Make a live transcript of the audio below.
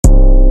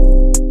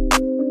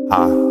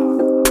Ha,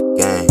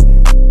 gang,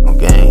 on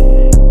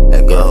gang,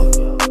 let go.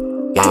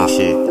 Gang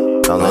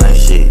shit, don't lame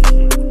shit,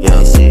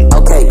 young shit.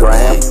 Okay,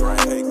 Graham.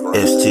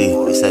 ST,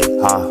 we say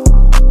ha,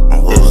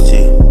 on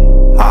ST,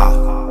 ha,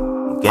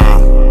 on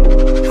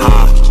gang,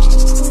 ha.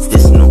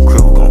 This new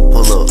crew gon'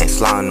 pull up, ain't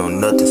sliding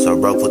on nothing, so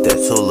bro put that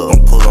tool up.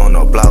 Gon' pull on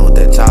the block with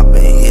that chopper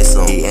and hit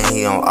some.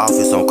 He on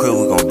office on crib,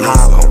 we gon'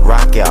 blitz him.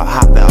 Rock out,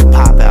 hop out,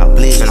 pop out,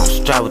 blitz. And I'm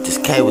strapped with this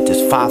K with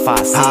this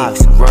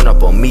 556. Run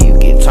up on me, you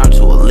get turned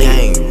to a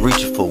lick.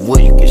 Reaching for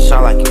wood, you get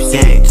shot like you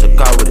sick. Took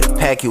out with his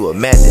pack, he was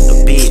mad than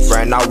the bitch.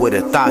 Ran out with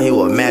a thought, he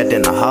was mad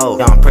than the hoe.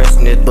 Yeah, I'm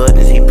pressing his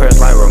buttons, he pressed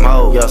like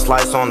remote. Yeah,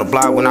 slice on the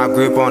block when I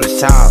grip on his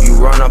child. You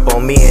run up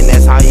on me and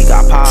that's how you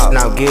got popped.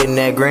 Now getting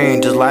that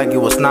green just like it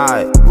was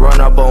snot.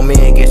 Run up on me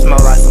and get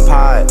smoked like some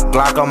pot.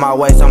 Glock on my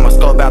waist, I'ma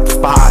scope out the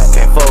spot.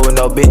 Can't fuck with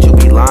no bitch, you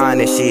be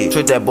lying and shit.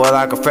 Treat that boy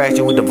like a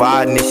fraction, we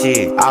dividing this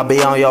shit. I'll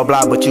be on your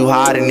block, but you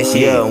hiding this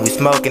shit. Yeah, and we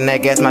smoking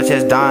that gas, my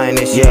chest dying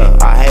and shit. Yeah,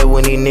 I hate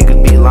when these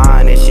niggas be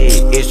lying and shit.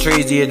 It's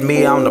Treasy, it's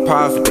me, I'm the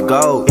prophet to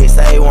go. He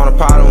say he want a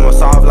problem, I'ma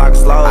solve like a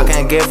slow. I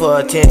can't give her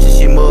attention,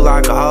 she move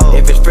like a hoe.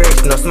 If it's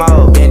friction or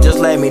smoke, then just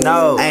let me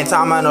know. Ain't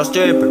talking about no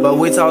stripper, but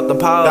we talk the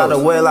pole. Got the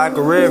wet like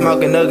a river,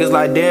 smoking nuggets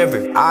like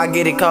Denver. I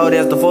get it cold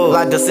as the fool,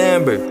 like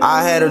December.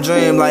 I had a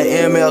dream like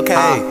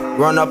MLK.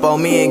 Run up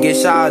on me and get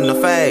shot in the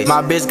face.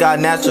 My bitch got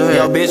natural hair,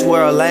 yo bitch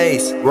wear a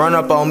lace. Run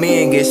up on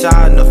me and get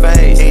shot in the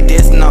face. Ain't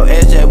dissing no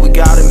SJ, we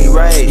gotta be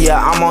raised. Yeah,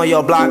 I'm on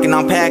your block and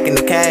I'm packing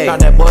the cage. Turn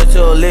that boy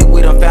to a lick,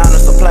 we done found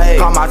us a play.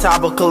 Call my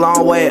chopper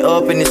cologne way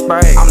up in the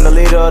spray. I'm the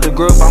leader of the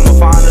group, I'ma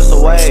find us a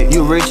way.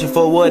 You reaching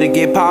for wood to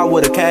get powered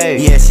with a K.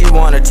 Yeah, she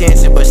want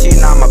attention, but she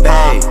not my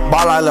babe.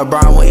 Ball like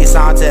LeBron when he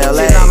signed to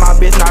LA. She not my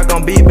bitch, not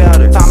gon' be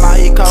better. Talking about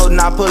he cold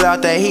and I pull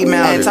out that heat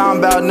mounted. Ain't talking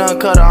about none,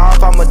 cut her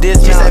off, I'ma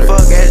dismount. She say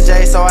fuck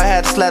SJ, so I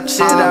had to slap the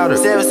shit out her.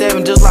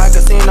 7-7 just like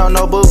Casino,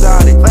 no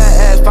Bugatti. Fat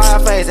ass, fire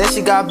face, and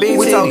she got big titties.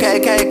 We talk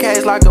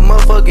KKKs like a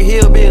motherfucking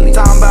hillbilly.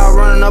 Talking about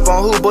running up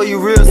on who, boy, you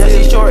real sick.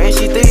 Yeah, she short and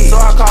she thick, so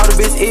I call the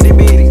bitch itty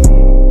bitty.